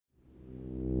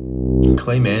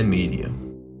Clayman Media.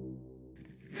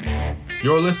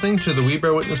 You're listening to the We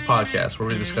Bear Witness podcast, where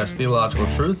we discuss theological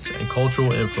truths and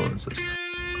cultural influences.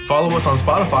 Follow us on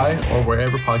Spotify or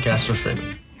wherever podcasts are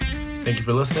streaming. Thank you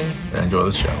for listening and enjoy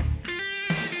the show.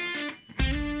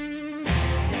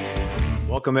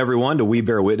 Welcome, everyone, to We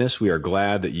Bear Witness. We are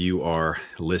glad that you are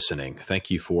listening.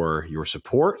 Thank you for your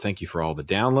support. Thank you for all the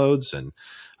downloads and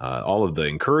all of the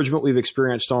encouragement we've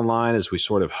experienced online as we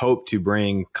sort of hope to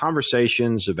bring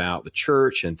conversations about the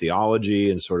church and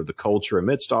theology and sort of the culture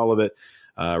amidst all of it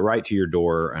right to your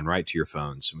door and right to your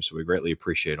phones. So we greatly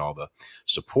appreciate all the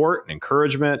support and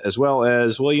encouragement, as well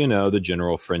as, well, you know, the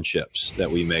general friendships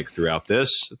that we make throughout this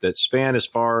that span as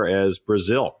far as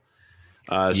Brazil.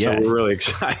 Yes. So we're really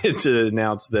excited to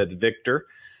announce that Victor,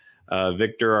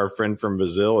 our friend from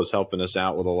Brazil, is helping us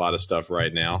out with a lot of stuff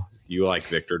right now. You like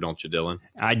Victor, don't you, Dylan?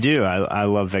 I do. I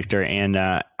love Victor. And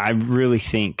I really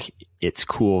think it's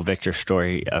cool, Victor's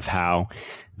story of how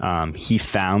he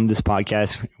found this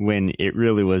podcast when it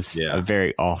really was a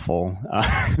very awful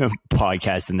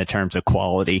podcast in the terms of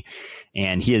quality.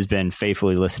 And he has been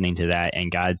faithfully listening to that, and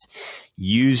God's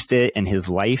used it in his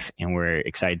life. And we're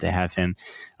excited to have him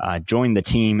join the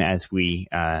team as we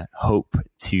hope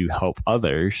to help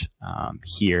others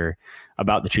hear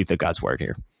about the truth of God's word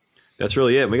here. That's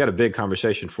really it. We got a big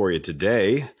conversation for you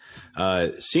today.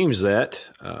 It seems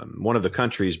that one of the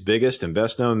country's biggest and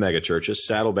best known megachurches,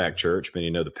 Saddleback Church,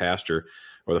 many know the pastor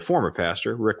or the former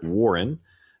pastor, Rick Warren,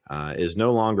 is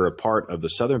no longer a part of the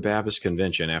Southern Baptist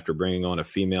Convention after bringing on a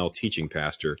female teaching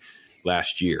pastor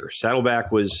last year.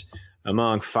 Saddleback was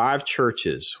among 5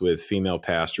 churches with female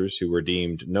pastors who were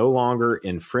deemed no longer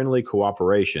in friendly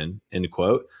cooperation, end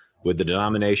quote, with the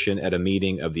denomination at a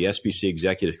meeting of the SBC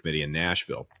Executive Committee in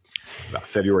Nashville about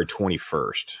February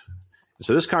 21st.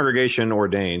 So this congregation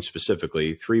ordained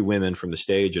specifically 3 women from the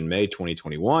stage in May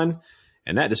 2021,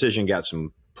 and that decision got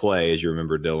some play, as you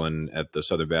remember, Dylan, at the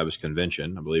Southern Baptist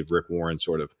Convention. I believe Rick Warren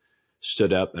sort of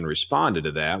stood up and responded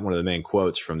to that. One of the main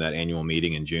quotes from that annual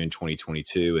meeting in June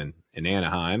 2022 in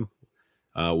Anaheim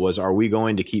was, "Are we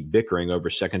going to keep bickering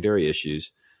over secondary issues,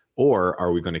 or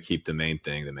are we going to keep the main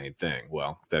thing the main thing?"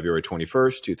 Well, February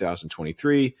 21st,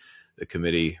 2023, the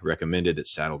committee recommended that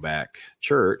Saddleback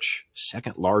Church,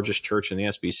 second largest church in the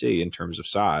SBC in terms of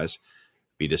size,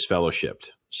 be disfellowshipped,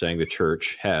 saying the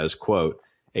church has, quote,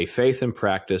 "a faith and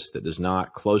practice that does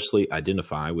not closely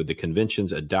identify with the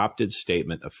convention's adopted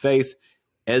statement of faith,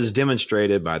 as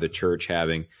demonstrated by the church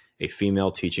having a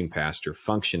female teaching pastor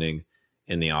functioning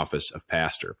in the office of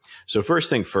pastor." So first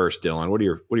thing first, Dylan, what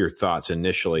are your thoughts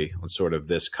initially on sort of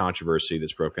this controversy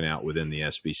that's broken out within the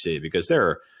SBC? Because there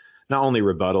are not only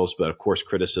rebuttals, but of course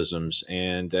criticisms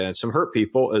and some hurt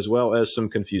people as well as some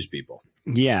confused people.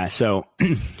 Yeah. So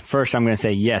first, I'm going to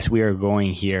say, yes, we are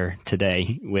going here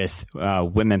today with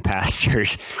women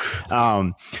pastors.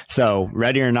 So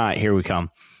ready or not, here we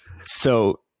come.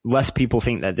 So lest people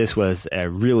think that this was a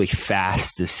really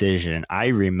fast decision, I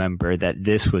remember that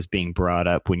this was being brought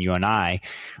up when you and I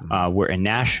were in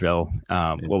Nashville.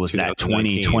 What was that,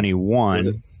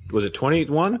 2021? Was it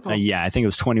 21? Oh. Yeah, I think it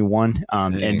was 21.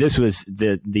 And this was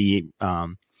the I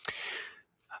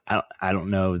don't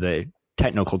know the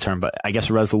technical term, but I guess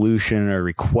resolution or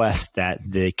request that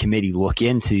the committee look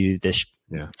into this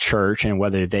church and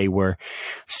whether they were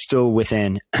still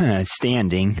within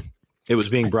standing. It was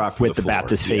being brought with the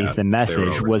Baptist faith and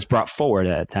message was brought forward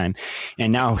at that time.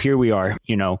 And now here we are,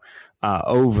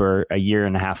 over a year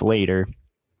and a half later,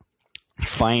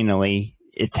 finally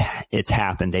it's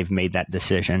happened. They've made that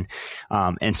decision.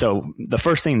 And so the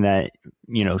first thing that,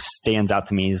 stands out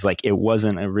to me is like, it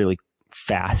wasn't a really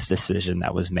fast decision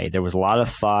that was made. There was a lot of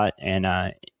thought, and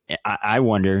I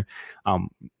wonder,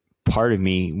 part of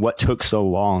me, what took so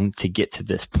long to get to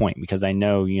this point? Because I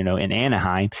know, in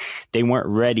Anaheim, they weren't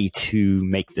ready to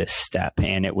make this step,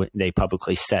 and they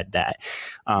publicly said that.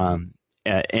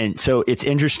 And so it's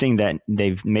interesting that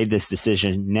they've made this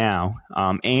decision now.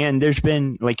 And there's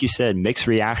been, like you said, mixed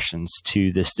reactions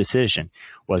to this decision.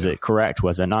 Was it correct?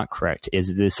 Was it not correct?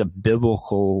 Is this a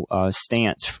biblical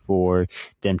stance for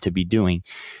them to be doing?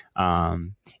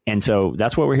 And so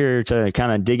that's what we're here to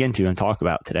kind of dig into and talk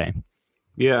about today.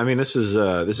 Yeah, I mean, this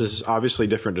is obviously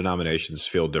different denominations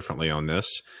feel differently on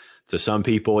this. To some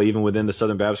people, even within the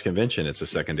Southern Baptist Convention, it's a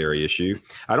secondary issue.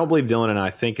 I don't believe Dylan and I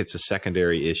think it's a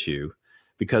secondary issue,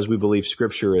 because we believe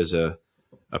Scripture is a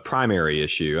primary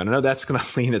issue. And I know that's going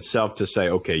to lean itself to say,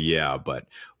 okay, yeah, but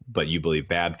you believe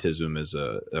baptism is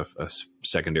a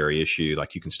secondary issue.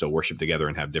 Like, you can still worship together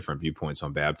and have different viewpoints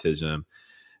on baptism.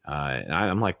 And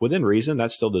I'm like, within reason,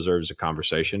 that still deserves a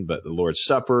conversation. But the Lord's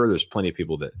Supper, there's plenty of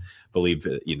people that believe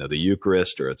that, the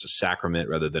Eucharist, or it's a sacrament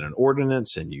rather than an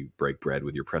ordinance, and you break bread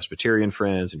with your Presbyterian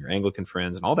friends and your Anglican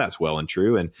friends, and all that's well and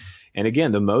true. And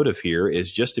again, the motive here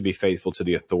is just to be faithful to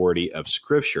the authority of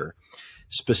Scripture.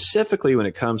 Specifically, when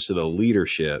it comes to the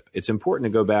leadership, it's important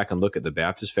to go back and look at the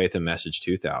Baptist Faith and Message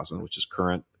 2000, which is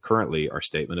currently our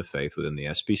statement of faith within the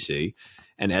SBC.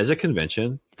 And as a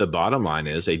convention, the bottom line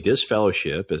is a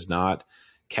disfellowship is not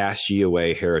cast ye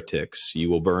away heretics, you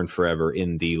will burn forever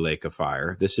in the lake of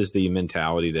fire. This is the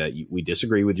mentality that we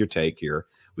disagree with your take here.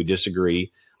 We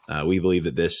disagree. We believe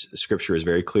that this Scripture is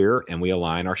very clear, and we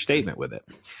align our statement with it.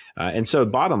 And so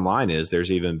bottom line is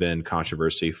there's even been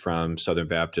controversy from Southern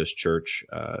Baptist Church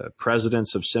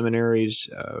presidents of seminaries,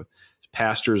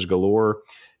 pastors galore,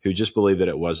 who just believe that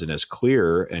it wasn't as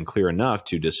clear enough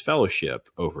to disfellowship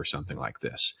over something like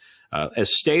this.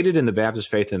 As stated in the Baptist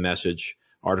Faith and Message,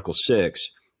 Article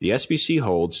 6, the SBC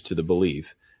holds to the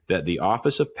belief that the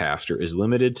office of pastor is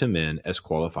limited to men as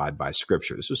qualified by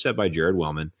Scripture. This was said by Jared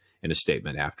Wellman in a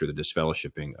statement after the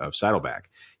disfellowshipping of Saddleback.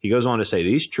 He goes on to say,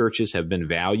 these churches have been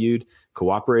valued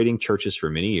cooperating churches for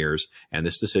many years, and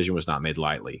this decision was not made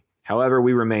lightly. However,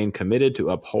 we remain committed to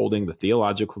upholding the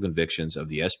theological convictions of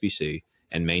the SBC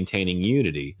and maintaining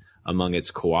unity among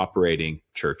its cooperating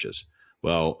churches.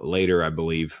 Well, later, I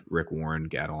believe Rick Warren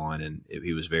got on, and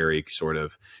he was very sort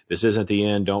of, this isn't the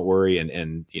end, don't worry.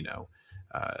 And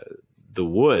the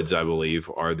Woods, I believe,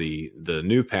 are the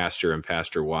new pastor and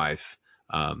pastor wife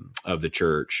of the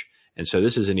church. And so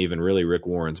this isn't even really Rick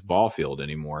Warren's ball field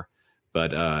anymore.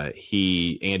 But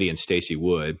Andy and Stacy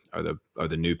Wood are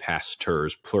the new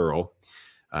pastors, plural.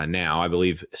 Now, I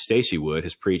believe Stacy Wood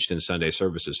has preached in Sunday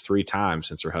services 3 times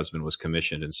since her husband was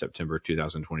commissioned in September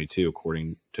 2022,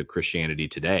 according to Christianity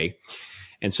Today.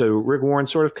 And so Rick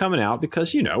Warren's sort of coming out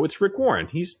because, it's Rick Warren.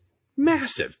 He's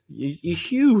massive, a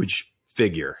huge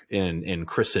figure in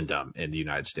Christendom in the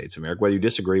United States of America. Whether you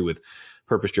disagree with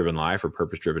Purpose-Driven Life or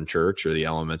Purpose-Driven Church or the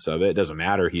elements of it, it doesn't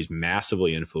matter. He's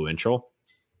massively influential.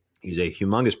 He's a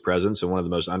humongous presence in one of the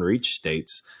most unreached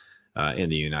states in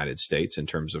the United States in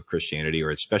terms of Christianity, or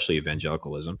especially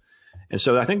evangelicalism. And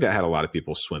so I think that had a lot of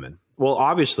people swimming. Well,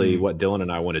 obviously, what Dylan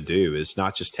and I want to do is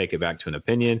not just take it back to an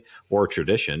opinion or a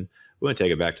tradition. We want to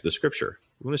take it back to the Scripture.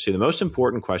 We want to see the most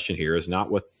important question here is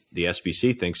not what the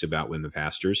SBC thinks about women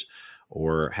pastors,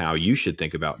 or how you should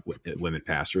think about women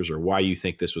pastors, or why you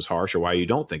think this was harsh, or why you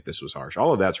don't think this was harsh.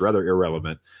 All of that's rather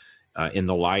irrelevant in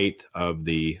the light of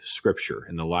the Scripture,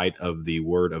 in the light of the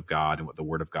Word of God and what the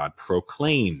Word of God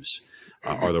proclaims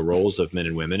are the roles of men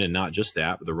and women, and not just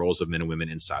that, but the roles of men and women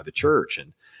inside the church,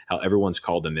 and how everyone's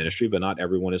called to ministry, but not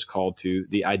everyone is called to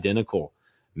the identical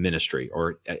ministry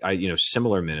or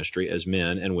similar ministry as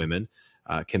men and women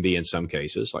can be in some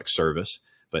cases, like service,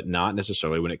 but not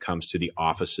necessarily when it comes to the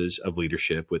offices of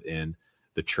leadership within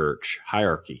the church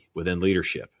hierarchy, within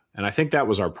leadership. And I think that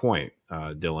was our point,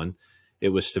 Dylan. It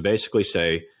was to basically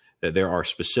say that there are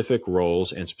specific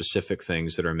roles and specific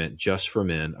things that are meant just for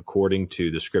men according to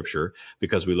the Scripture,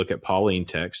 because we look at Pauline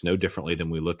text no differently than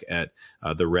we look at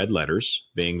the red letters,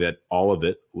 being that all of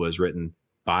it was written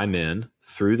by men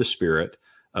through the Spirit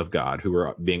of God, who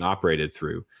were being operated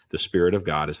through the Spirit of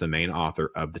God as the main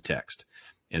author of the text.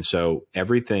 And so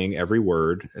everything, every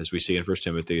word, as we see in 1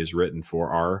 Timothy, is written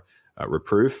for our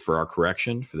reproof, for our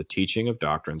correction, for the teaching of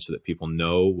doctrine, so that people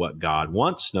know what God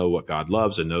wants, know what God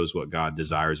loves, and knows what God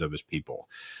desires of his people.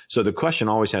 So the question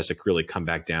always has to really come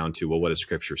back down to, well, what does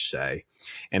Scripture say?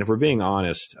 And if we're being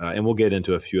honest, and we'll get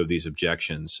into a few of these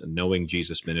objections, Knowing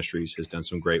Jesus Ministries has done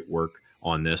some great work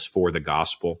on this for the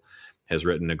gospel, has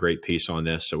written a great piece on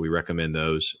this, so we recommend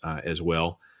those as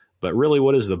well. But really,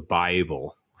 what does the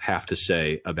Bible have to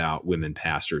say about women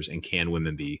pastors, and can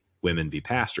women be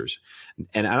pastors?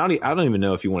 And I don't even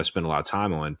know if you want to spend a lot of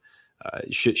time on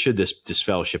should this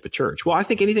disfellowship a church. Well, I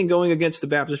think anything going against the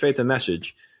Baptist Faith and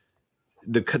Message,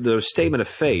 the statement of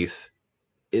faith,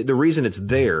 the reason it's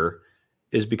there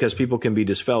is because people can be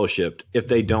disfellowshipped if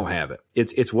they don't have it.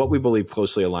 It's what we believe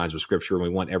closely aligns with Scripture, and we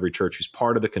want every church who's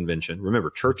part of the convention. Remember,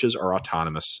 churches are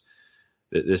autonomous.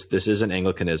 This isn't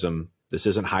Anglicanism. This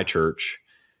isn't high church.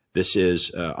 This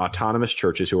is autonomous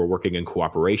churches who are working in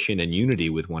cooperation and unity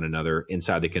with one another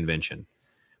inside the convention.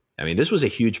 I mean, this was a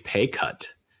huge pay cut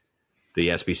the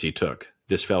SBC took,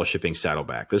 disfellowshipping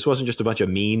Saddleback. This wasn't just a bunch of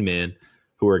mean men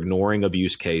who are ignoring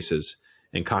abuse cases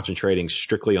and concentrating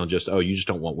strictly on just, you just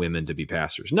don't want women to be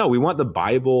pastors. No, we want the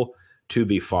Bible to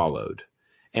be followed.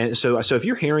 And so if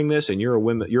you're hearing this and you're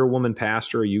a woman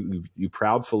pastor, you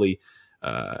proudly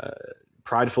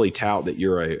pridefully tout that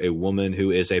you're a woman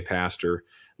who is a pastor,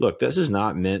 look, this is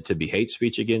not meant to be hate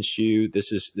speech against you.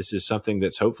 This is something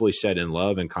that's hopefully said in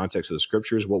love and context of the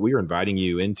scriptures. What we are inviting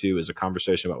you into is a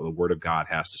conversation about what the Word of God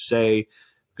has to say,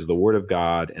 because the Word of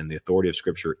God and the authority of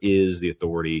Scripture is the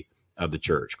authority of the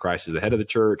church. Christ is the head of the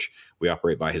church. We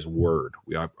operate by his word.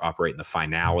 We operate in the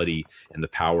finality and the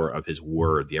power of his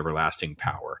word, the everlasting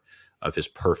power of his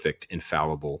perfect,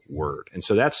 infallible word. And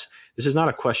so this is not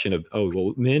a question of, oh,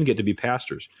 well, men get to be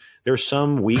pastors. There are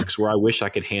some weeks where I wish I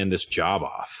could hand this job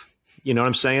off. You know what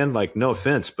I'm saying? Like, no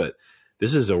offense, but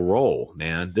this is a role,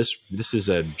 man. This is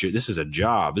a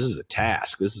job. This is a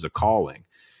task. This is a calling.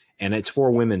 And it's for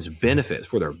women's benefits,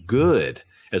 for their good,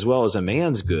 as well as a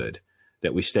man's good,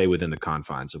 that we stay within the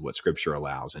confines of what Scripture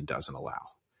allows and doesn't allow.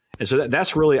 And so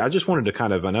that's really, I just wanted to I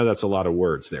know that's a lot of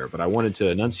words there, but I wanted to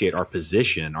enunciate our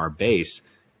position, our base,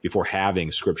 before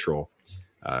having scriptural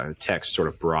text sort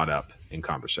of brought up in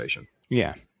conversation.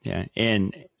 Yeah. Yeah.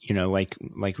 And,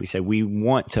 like we said, we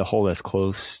want to hold as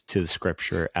close to the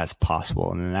Scripture as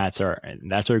possible. And that's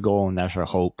our goal, and that's our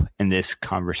hope in this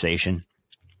conversation.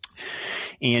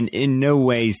 And in no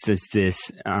ways does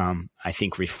this, I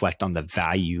think, reflect on the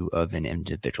value of an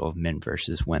individual, of men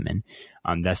versus women.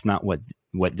 That's not what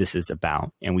this is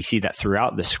about. And we see that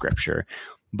throughout the Scripture.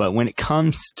 But when it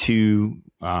comes to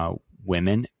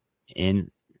women in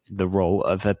the role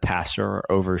of a pastor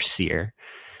or overseer,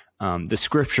 the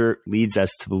Scripture leads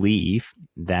us to believe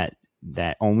that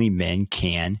only men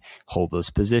can hold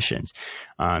those positions.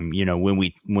 When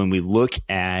we look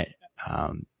at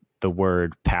the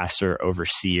word pastor,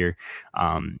 overseer,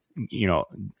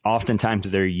 oftentimes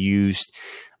they're used,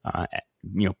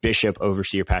 bishop,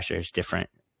 overseer, pastor as different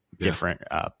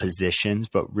positions,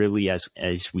 but really as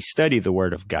we study the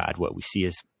Word of God, what we see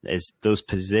is those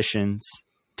positions,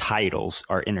 titles,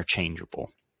 are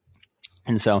interchangeable.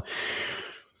 And so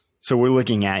we're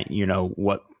looking at,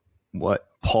 what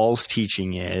Paul's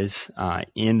teaching is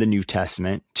in the New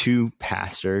Testament to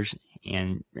pastors,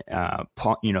 and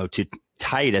Paul, to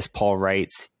Titus, Paul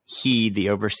writes, he, the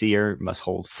overseer, must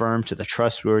hold firm to the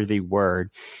trustworthy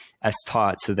word as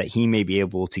taught, so that he may be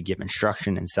able to give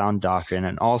instruction in sound doctrine,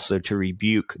 and also to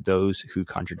rebuke those who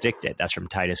contradict it. That's from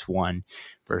Titus 1,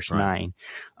 verse 9.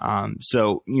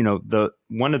 So,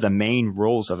 one of the main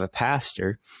roles of a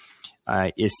pastor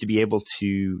is to be able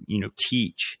to,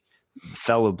 teach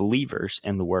fellow believers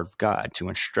in the Word of God, to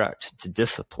instruct, to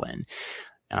discipline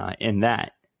in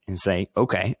that, and say,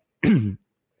 okay,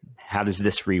 how does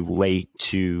this relate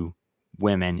to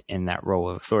women in that role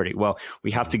of authority? Well,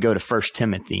 we have to go to 1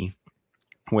 Timothy,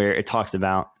 where it talks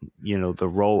about, the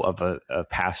role of a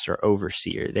pastor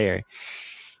overseer there.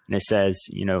 And it says,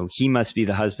 he must be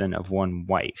the husband of one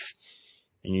wife.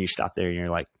 And you stop there and you're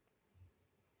like,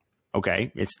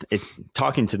 okay, it's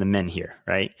talking to the men here,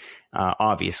 right?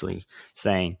 Obviously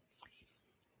saying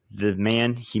the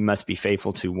man, he must be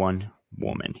faithful to one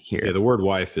woman here. Yeah, the word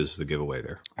wife is the giveaway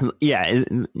there. Yeah,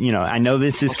 I know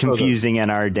this is confusing in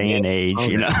our day and age,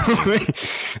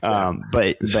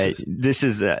 but this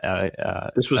is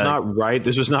this was not right.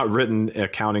 This was not written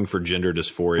accounting for gender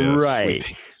dysphoria. Right.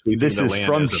 Sweeping this is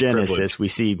from Genesis. We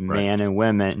see man and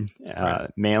women,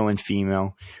 male and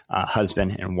female,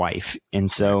 husband and wife,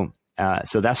 and so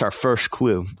that's our first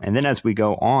clue. And then as we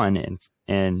go on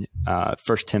in 1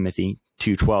 Timothy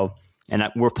 2:12. And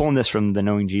we're pulling this from the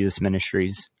Knowing Jesus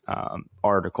Ministries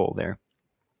article there.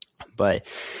 But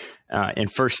in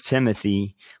 1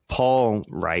 Timothy, Paul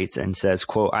writes and says,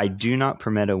 quote, I do not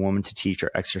permit a woman to teach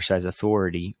or exercise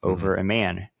authority over a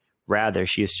man. Rather,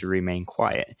 she is to remain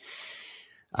quiet.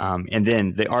 And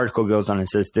then the article goes on and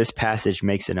says, this passage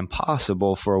makes it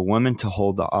impossible for a woman to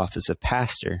hold the office of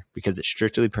pastor, because it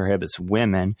strictly prohibits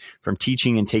women from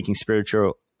teaching and taking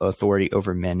spiritual authority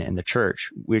over men in the church,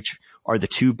 which are the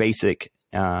two basic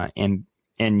and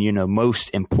most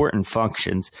important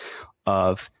functions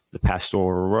of the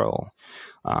pastoral role.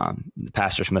 The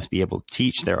pastors must be able to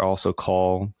teach. They're also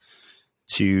called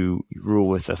to rule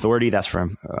with authority. That's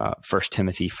from 1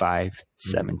 Timothy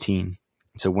 5:17.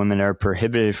 So women are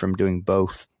prohibited from doing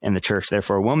both in the church.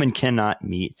 Therefore, a woman cannot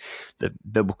meet the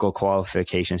biblical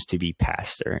qualifications to be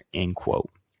pastor, end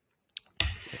quote.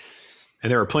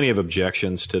 And there are plenty of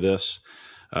objections to this.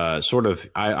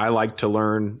 I like to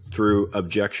learn through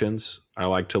objections. I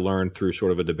like to learn through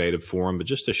sort of a debated forum, but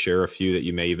just to share a few that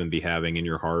you may even be having in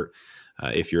your heart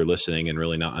if you're listening and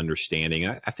really not understanding.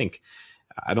 I think,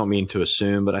 I don't mean to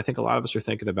assume, but I think a lot of us are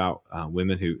thinking about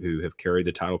women who have carried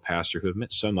the title pastor, who have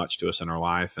meant so much to us in our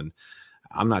life. And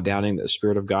I'm not doubting that the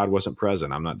Spirit of God wasn't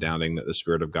present. I'm not doubting that the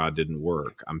Spirit of God didn't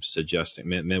work. I'm suggesting,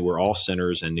 man, we're all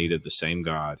sinners in need of the same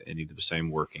God, in need of the same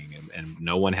working, and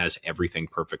no one has everything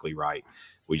perfectly right.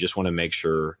 We just want to make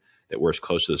sure that we're as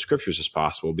close to the Scriptures as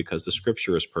possible, because the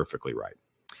Scripture is perfectly right.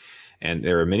 And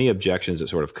there are many objections that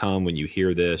sort of come when you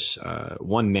hear this.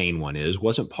 One main one is,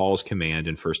 wasn't Paul's command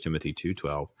in 1 Timothy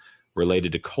 2:12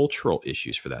 related to cultural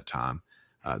issues for that time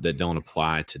that don't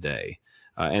apply today?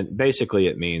 And basically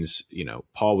it means,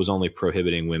 Paul was only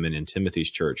prohibiting women in Timothy's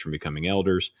church from becoming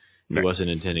elders. He wasn't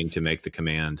intending to make the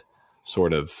command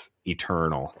sort of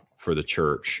eternal for the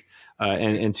church.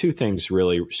 And two things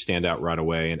really stand out right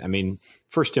away. And I mean,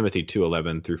 1 Timothy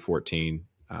 2:11 through 14,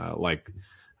 like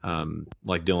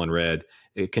Dylan read,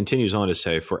 it continues on to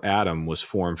say, for Adam was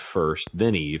formed first,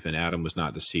 then Eve, and Adam was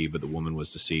not deceived, but the woman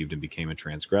was deceived and became a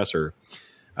transgressor.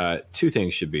 Two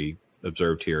things should be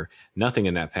observed here. Nothing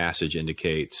in that passage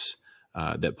indicates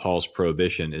that Paul's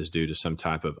prohibition is due to some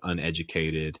type of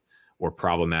uneducated or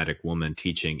problematic woman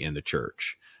teaching in the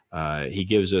church. He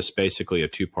gives us basically a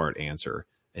two-part answer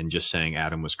in just saying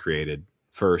Adam was created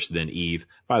first, then Eve.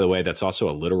 By the way, that's also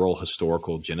a literal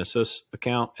historical Genesis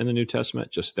account in the New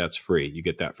Testament. Just that's free. You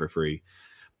get that for free.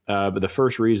 But the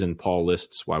first reason Paul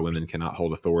lists why women cannot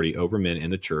hold authority over men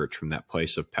in the church from that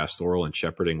place of pastoral and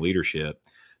shepherding leadership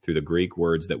through the Greek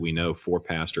words that we know for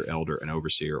pastor, elder, and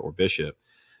overseer or bishop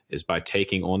is by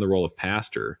taking on the role of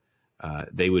pastor,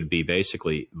 they would be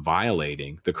basically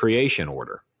violating the creation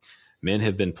order. Men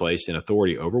have been placed in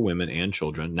authority over women and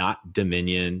children, not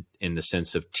dominion in the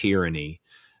sense of tyranny,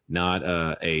 not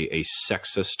a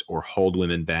sexist or hold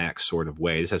women back sort of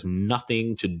way. This has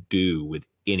nothing to do with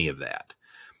any of that.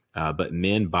 But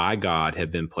men by God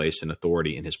have been placed in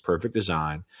authority in his perfect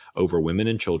design over women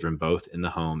and children, both in the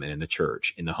home and in the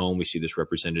church. In the home, we see this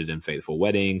represented in faithful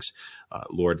weddings.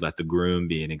 Lord, let the groom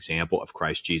be an example of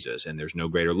Christ Jesus. And there's no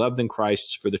greater love than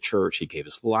Christ's for the church. He gave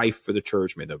his life for the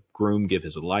church. May the groom give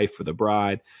his life for the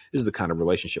bride. This is the kind of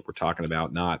relationship we're talking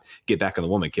about, not get back in the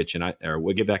woman kitchen, or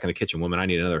we'll get back in the kitchen, woman, I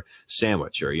need another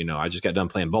sandwich, or, I just got done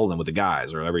playing bowling with the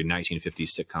guys, or every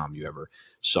 1950s sitcom you ever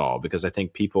saw. Because I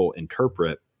think people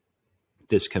interpret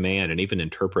this command and even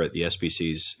interpret the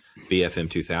SBC's BFM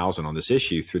 2000 on this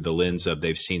issue through the lens of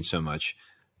they've seen so much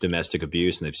domestic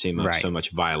abuse and they've seen so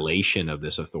much violation of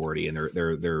this authority, and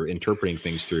they're interpreting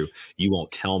things through, you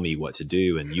won't tell me what to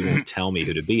do and you won't tell me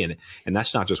who to be. And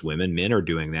that's not just women. Men are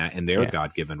doing that in their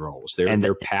God-given roles.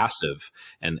 They're passive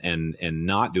and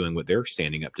not doing what they're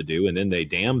standing up to do, and then they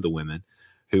damn the women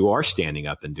who are standing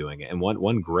up and doing it. And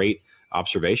one great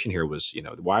observation here was,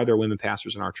 why are there women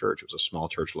pastors in our church? It was a small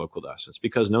church local to us. It's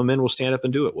because no men will stand up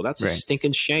and do it. Well, that's a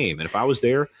stinking shame. And if I was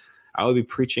there, I would be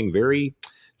preaching very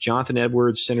Jonathan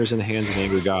Edwards, sinners in the hands of an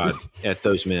angry God at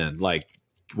those men. Like,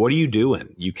 what are you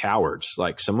doing, you cowards?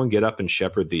 Like, someone get up and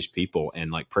shepherd these people,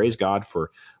 and praise God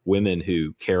for women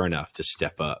who care enough to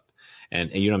step up.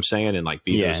 And you know what I'm saying? And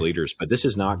be those leaders. But this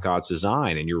is not God's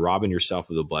design. And you're robbing yourself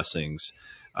of the blessings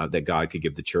that God could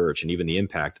give the church and even the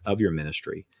impact of your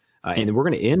ministry. And we're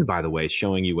going to end, by the way,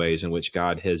 showing you ways in which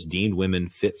God has deemed women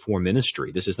fit for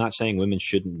ministry. This is not saying women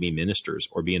shouldn't be ministers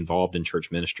or be involved in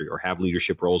church ministry or have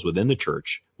leadership roles within the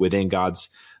church, within God's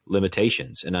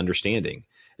limitations and understanding.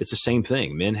 It's the same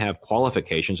thing. Men have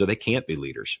qualifications or they can't be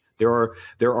leaders. There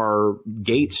are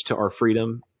gates to our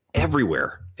freedom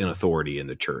everywhere in authority in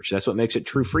the church. That's what makes it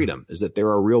true freedom, is that there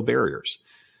are real barriers.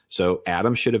 So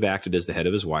Adam should have acted as the head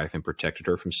of his wife and protected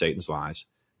her from Satan's lies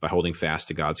by holding fast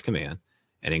to God's command.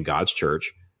 And in God's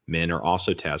church, men are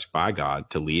also tasked by God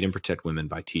to lead and protect women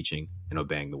by teaching and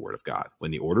obeying the word of God.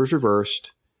 When the order is reversed,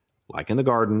 like in the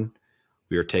garden,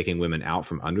 we are taking women out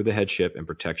from under the headship and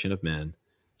protection of men,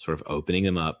 sort of opening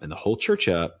them up and the whole church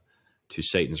up to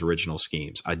Satan's original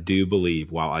schemes. I do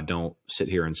believe, while I don't sit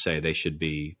here and say they should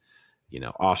be,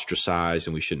 ostracized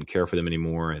and we shouldn't care for them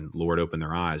anymore and Lord, open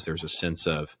their eyes, there's a sense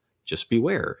of just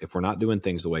beware. If we're not doing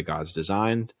things the way God's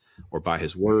designed or by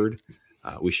his word,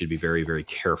 we should be very, very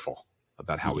careful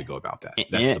about how we go about that.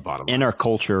 That's the bottom line. In our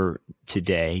culture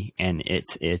today, and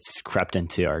it's crept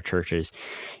into our churches,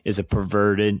 is a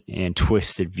perverted and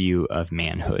twisted view of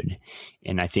manhood.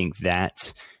 And I think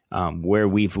that's where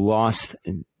we've lost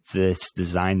this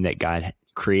design that God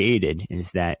created,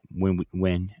 is that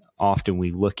when often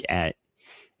we look at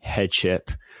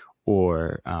headship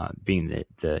or being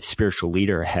the spiritual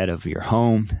leader ahead of your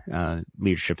home,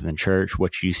 leadership in the church,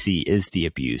 what you see is the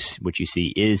abuse. What you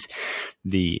see is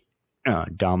the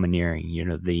domineering,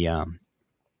 the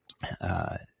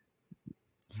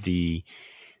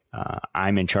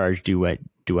I'm in charge, do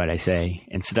what I say,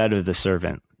 instead of the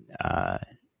servant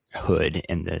hood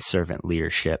and the servant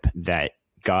leadership that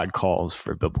God calls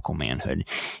for biblical manhood.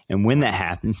 And when that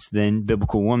happens, then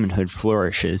biblical womanhood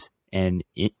flourishes. And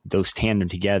those tandem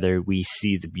together, we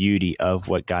see the beauty of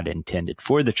what God intended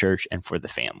for the church and for the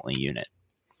family unit.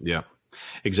 Yeah,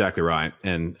 exactly right.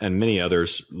 And many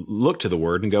others look to the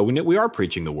word and go, we are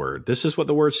preaching the word. This is what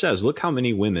the word says. Look how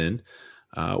many women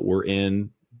were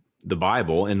in the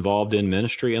Bible involved in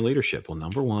ministry and leadership. Well,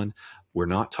 number one, we're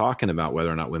not talking about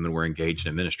whether or not women were engaged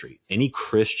in ministry. Any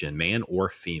Christian, man or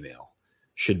female,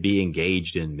 should be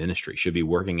engaged in ministry, should be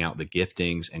working out the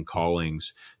giftings and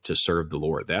callings to serve the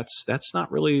Lord. That's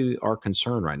not really our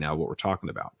concern right now, what we're talking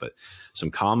about. But some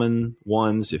common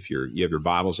ones, if you have your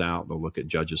Bibles out, they'll look at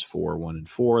Judges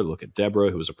 4:1-4. Look at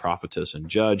Deborah, who was a prophetess and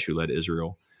judge who led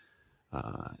Israel.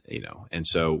 And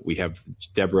so we have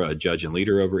Deborah, a judge and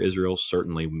leader over Israel.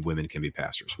 Certainly women can be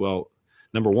pastors. Well,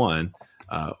 number one,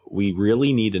 we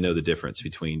really need to know the difference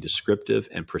between descriptive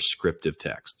and prescriptive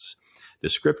texts.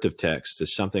 Descriptive text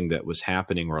is something that was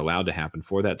happening or allowed to happen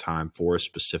for that time for a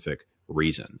specific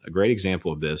reason. A great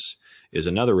example of this is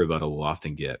another rebuttal we'll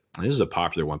often get. And this is a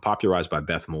popular one, popularized by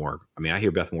Beth Moore. I mean, I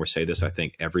hear Beth Moore say this, I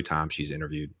think, every time she's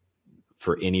interviewed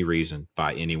for any reason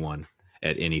by anyone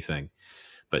at anything.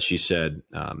 But she said,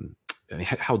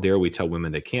 how dare we tell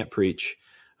women they can't preach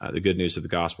the good news of the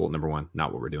gospel? Number one,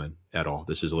 not what we're doing at all.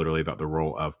 This is literally about the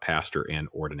role of pastor and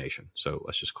ordination. So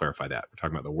let's just clarify that. We're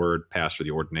talking about the word pastor,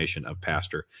 the ordination of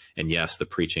pastor. And yes, the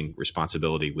preaching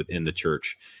responsibility within the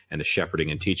church and the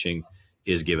shepherding and teaching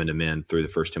is given to men through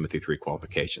the 1 Timothy 3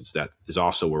 qualifications. That is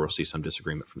also where we'll see some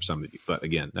disagreement from some of you. But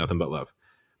again, nothing but love.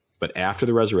 But after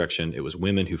the resurrection, it was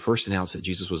women who first announced that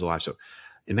Jesus was alive. So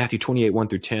in Matthew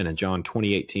 28:1-10 and John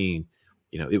 20:18,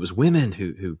 it was women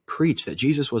who preached that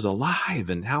Jesus was alive.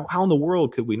 And how in the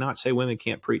world could we not say women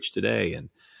can't preach today? And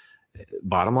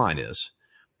bottom line is,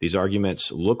 these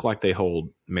arguments look like they hold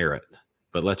merit,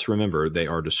 but let's remember they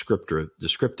are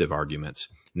descriptive arguments,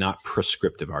 not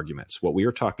prescriptive arguments. What we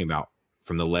are talking about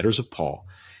from the letters of Paul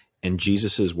and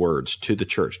Jesus's words to the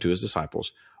church, to his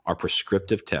disciples, are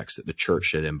prescriptive texts that the church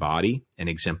should embody and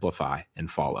exemplify and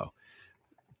follow.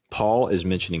 Paul is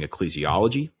mentioning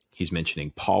ecclesiology. He's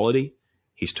mentioning polity.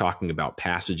 He's talking about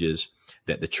passages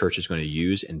that the church is going to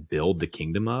use and build the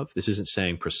kingdom of. This isn't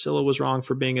saying Priscilla was wrong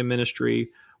for being in ministry,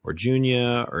 or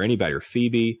Junia, or anybody, or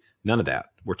Phoebe. None of that.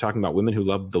 We're talking about women who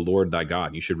love the Lord thy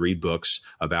God. You should read books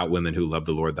about women who love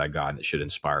the Lord thy God, and it should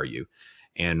inspire you.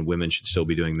 And women should still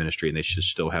be doing ministry, and they should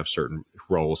still have certain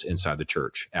roles inside the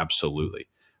church. Absolutely.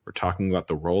 We're talking about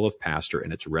the role of pastor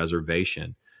and its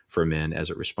reservation for men as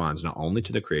it responds not only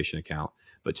to the creation account,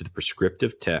 but to the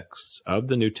prescriptive texts of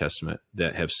the New Testament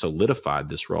that have solidified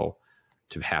this role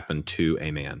to happen to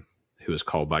a man who is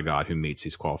called by God, who meets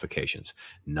these qualifications.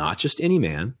 Not just any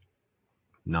man,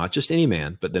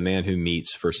 but the man who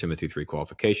meets 1 Timothy 3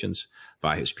 qualifications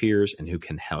by his peers and who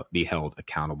can be held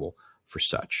accountable for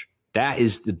such. That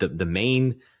is the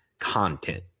main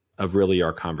content of really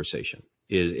our conversation.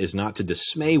 Is not to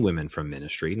dismay women from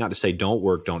ministry, not to say don't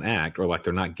work, don't act, or like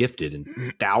they're not gifted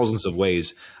in thousands of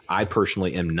ways. I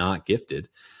personally am not gifted.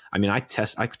 I mean, I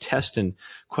test and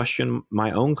question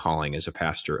my own calling as a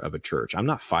pastor of a church. I'm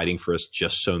not fighting for us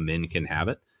just so men can have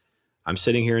it. I'm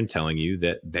sitting here and telling you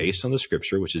that based on the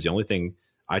scripture, which is the only thing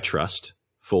I trust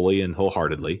fully and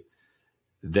wholeheartedly,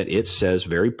 that it says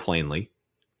very plainly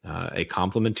a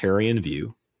complementarian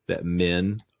view that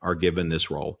men are given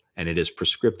this role. And it is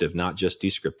prescriptive, not just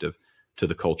descriptive, to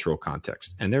the cultural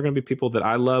context. And there are going to be people that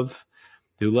I love,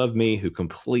 who love me, who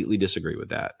completely disagree with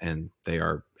that. And they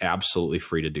are absolutely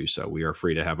free to do so. We are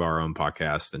free to have our own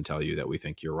podcast and tell you that we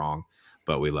think you're wrong,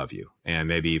 but we love you. And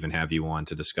maybe even have you on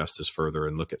to discuss this further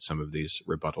and look at some of these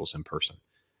rebuttals in person.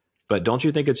 But don't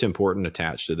you think it's important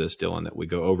attached to this, Dylan, that we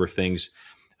go over things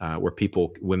where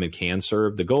women can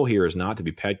serve? The goal here is not to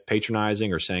be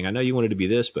patronizing or saying, I know you wanted to be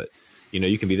this, but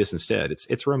you can be this instead.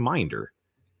 It's a reminder.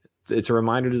 It's a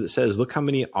reminder that says, look how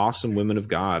many awesome women of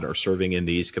God are serving in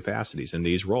these capacities, in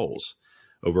these roles,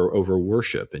 over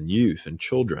worship and youth and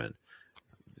children.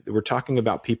 We're talking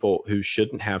about people who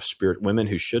shouldn't have women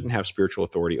who shouldn't have spiritual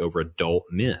authority over adult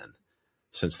men,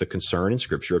 since the concern in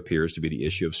Scripture appears to be the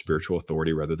issue of spiritual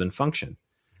authority rather than function.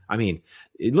 I mean,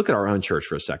 look at our own church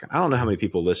for a second. I don't know how many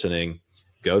people listening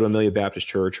go to Amelia Baptist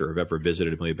Church or have ever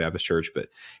visited Amelia Baptist Church, but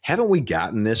haven't we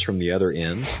gotten this from the other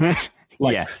end?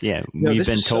 Yes. Yeah. We've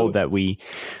been told that we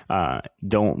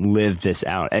don't live this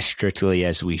out as strictly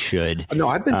as we should. No,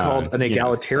 I've been called an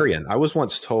egalitarian. I was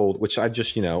once told, which I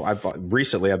just, I've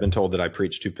been told that I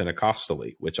preach too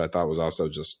Pentecostally, which I thought was also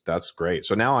that's great.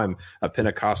 So now I'm a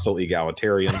Pentecostal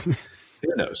egalitarian.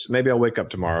 Who knows? Maybe I'll wake up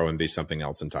tomorrow and be something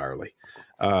else entirely.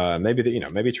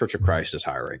 Maybe Church of Christ is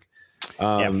hiring.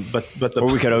 Or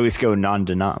we could always go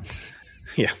non-denom.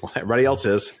 Yeah, well, everybody else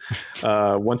is.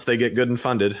 Once they get good and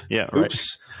funded. Yeah, right.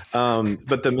 Oops.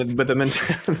 But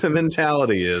the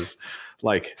mentality is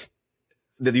like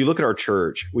that. You look at our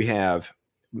church, we have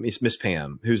Miss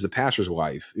Pam, who's the pastor's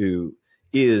wife, who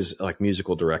is like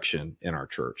musical direction in our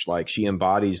church. Like she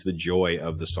embodies the joy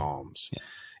of the Psalms. Yeah.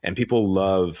 And people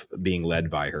love being led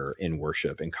by her in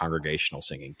worship and congregational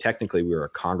singing. Technically, we're a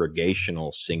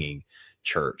congregational singing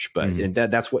church, but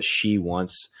that's what she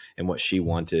wants and what she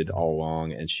wanted all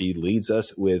along. And she leads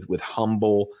us with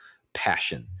humble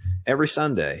passion every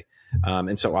Sunday.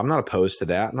 And so I'm not opposed to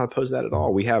that. I'm not opposed to that at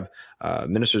all. We have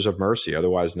ministers of mercy,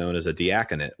 otherwise known as a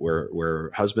diaconate,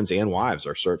 where husbands and wives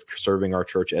are serving our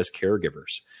church as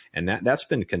caregivers. And that's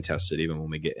been contested even when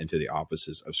we get into the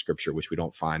offices of Scripture, which we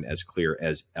don't find as clear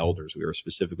as elders. We were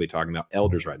specifically talking about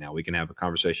elders right now. We can have a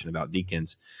conversation about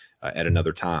deacons at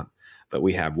another time. But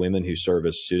we have women who serve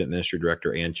as student ministry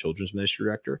director and children's ministry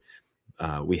director.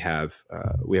 We have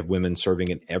women serving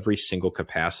in every single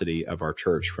capacity of our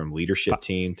church, from leadership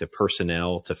team to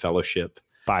personnel to fellowship,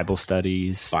 Bible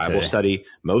study.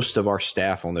 Most of our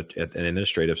staff on the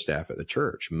administrative staff at the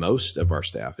church, most of our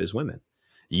staff is women.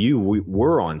 We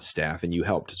were on staff and you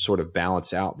helped sort of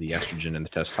balance out the estrogen and the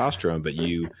testosterone, but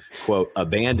you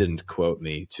abandoned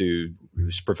me to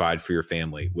provide for your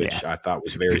family, which I thought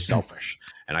was very selfish.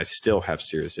 And I still have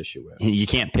serious issue with. You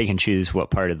can't pick and choose what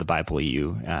part of the Bible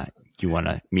you want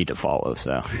me to follow.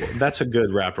 So that's a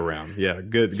good wraparound. Yeah,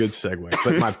 good segue.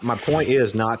 But my point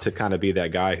is not to kind of be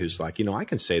that guy who's like, I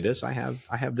can say this. I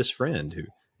have this friend who.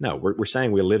 No, we're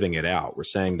saying we're living it out. We're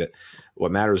saying that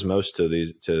what matters most to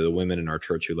the women in our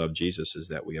church who love Jesus is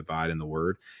that we abide in the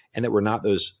Word, and that we're not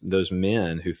those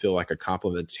men who feel like a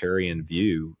complementarian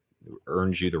view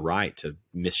earns you the right to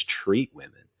mistreat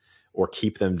women or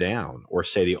keep them down or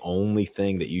say the only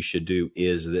thing that you should do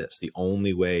is this. The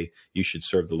only way you should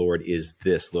serve the Lord is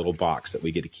this little box that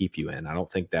we get to keep you in. I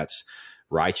don't think that's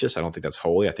righteous. I don't think that's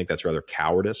holy. I think that's rather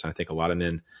cowardice. And I think a lot of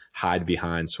men hide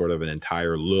behind sort of an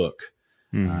entire look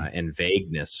and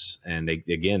vagueness. And they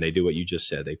do what you just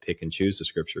said. They pick and choose the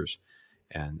Scriptures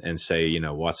and say,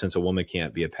 well, since a woman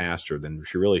can't be a pastor, then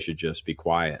she really should just be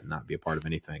quiet and not be a part of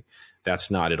anything.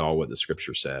 That's not at all what the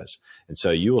Scripture says. And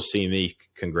so you will see me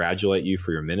congratulate you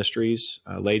for your ministries,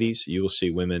 ladies. You will see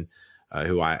women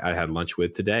who I had lunch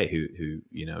with today who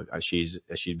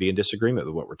she'd be in disagreement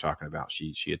with what we're talking about.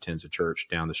 She attends a church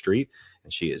down the street,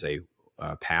 and she is a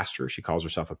pastor. She calls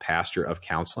herself a pastor of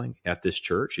counseling at this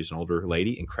church. She's an older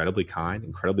lady, incredibly kind,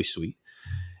 incredibly sweet.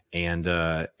 And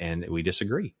we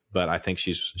disagree, but I think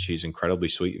she's incredibly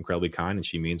sweet, incredibly kind, and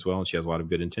she means well, and she has a lot of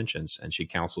good intentions, and she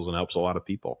counsels and helps a lot of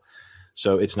people.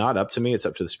 So it's not up to me. It's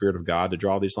up to the Spirit of God to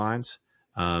draw these lines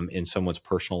in someone's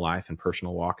personal life and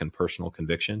personal walk and personal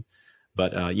conviction.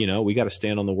 But, we got to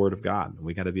stand on the Word of God.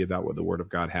 We got to be about what the Word of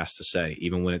God has to say,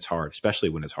 even when it's hard, especially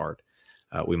when it's hard.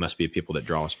 We must be people that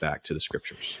draw us back to the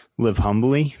Scriptures. Live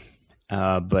humbly,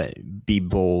 but be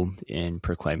bold in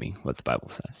proclaiming what the Bible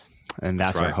says. And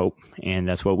that's right. Our hope. And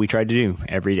that's what we try to do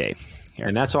every day. Here.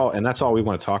 And that's all we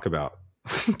want to talk about.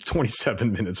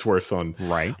 27 minutes worth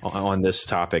on this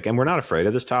topic. And we're not afraid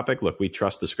of this topic. Look, we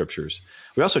trust the Scriptures.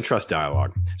 We also trust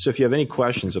dialogue. So if you have any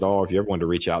questions at all, if you ever want to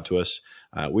reach out to us,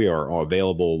 we are all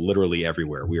available literally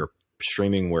everywhere. We are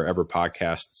streaming wherever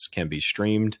podcasts can be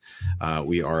streamed.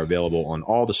 We are available on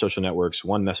all the social networks,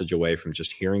 one message away from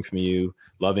just hearing from you,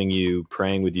 loving you,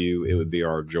 praying with you. It would be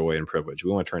our joy and privilege.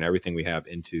 We want to turn everything we have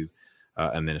into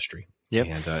a ministry. Yep.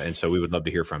 And so we would love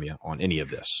to hear from you on any of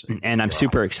this. And I'm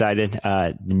super excited.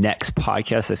 The next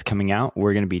podcast that's coming out,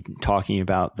 we're going to be talking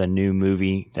about the new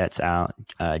movie that's out,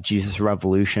 Jesus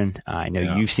Revolution. I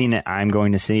know you've seen it. I'm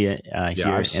going to see it here.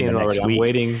 I've seen it already. I'm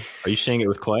waiting. Are you seeing it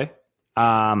with Clay?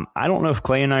 I don't know if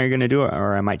Clay and I are going to do it,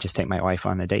 or I might just take my wife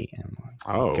on a date. And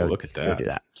look at that. Go do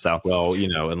that. So, well,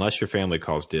 unless your family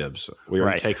calls dibs, we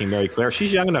are taking Mary Claire.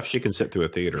 She's young enough; she can sit through a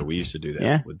theater. We used to do that.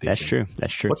 Yeah, that's true.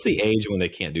 That's true. What's the age when they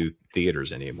can't do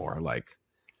theaters anymore? Like,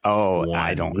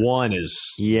 I don't. One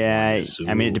is. Yeah,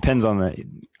 I mean, it depends on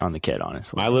the kid,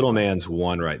 honestly. My little man's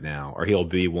 1 right now, or he'll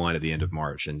be 1 at the end of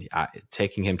March, and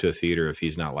taking him to a theater if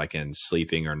he's not like in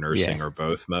sleeping or nursing or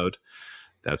both mode,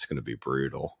 that's going to be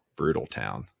brutal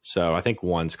town. So I think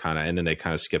 1's kind of, and then they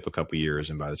kind of skip a couple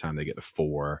years, and by the time they get to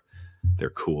 4,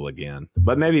 they're cool again.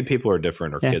 But maybe people are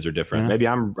different, or kids are different. Maybe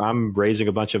I'm raising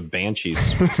a bunch of banshees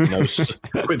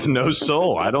with no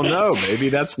soul. I don't know. Maybe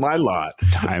that's my lot.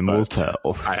 Time will tell.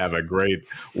 I have a great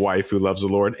wife who loves the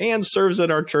Lord and serves at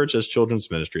our church as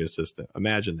children's ministry assistant.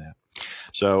 Imagine that.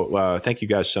 So thank you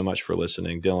guys so much for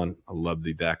listening. Dylan, I love to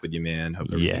be back with you, man. Hope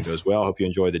everything goes well. Hope you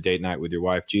enjoy the date night with your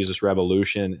wife. Jesus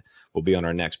Revolution will be on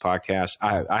our next podcast.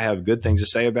 I have good things to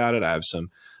say about it. I have some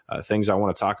things I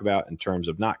want to talk about in terms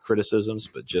of not criticisms,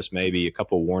 but just maybe a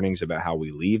couple of warnings about how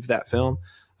we leave that film.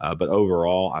 But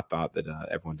overall, I thought that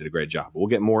everyone did a great job. We'll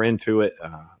get more into it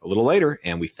a little later.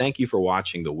 And we thank you for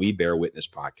watching the We Bear Witness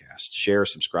podcast. Share,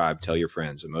 subscribe, tell your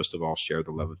friends, and most of all, share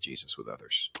the love of Jesus with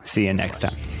others. See you next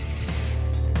time.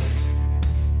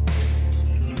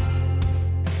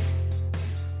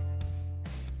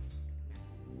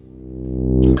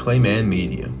 Clayman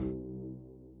Media.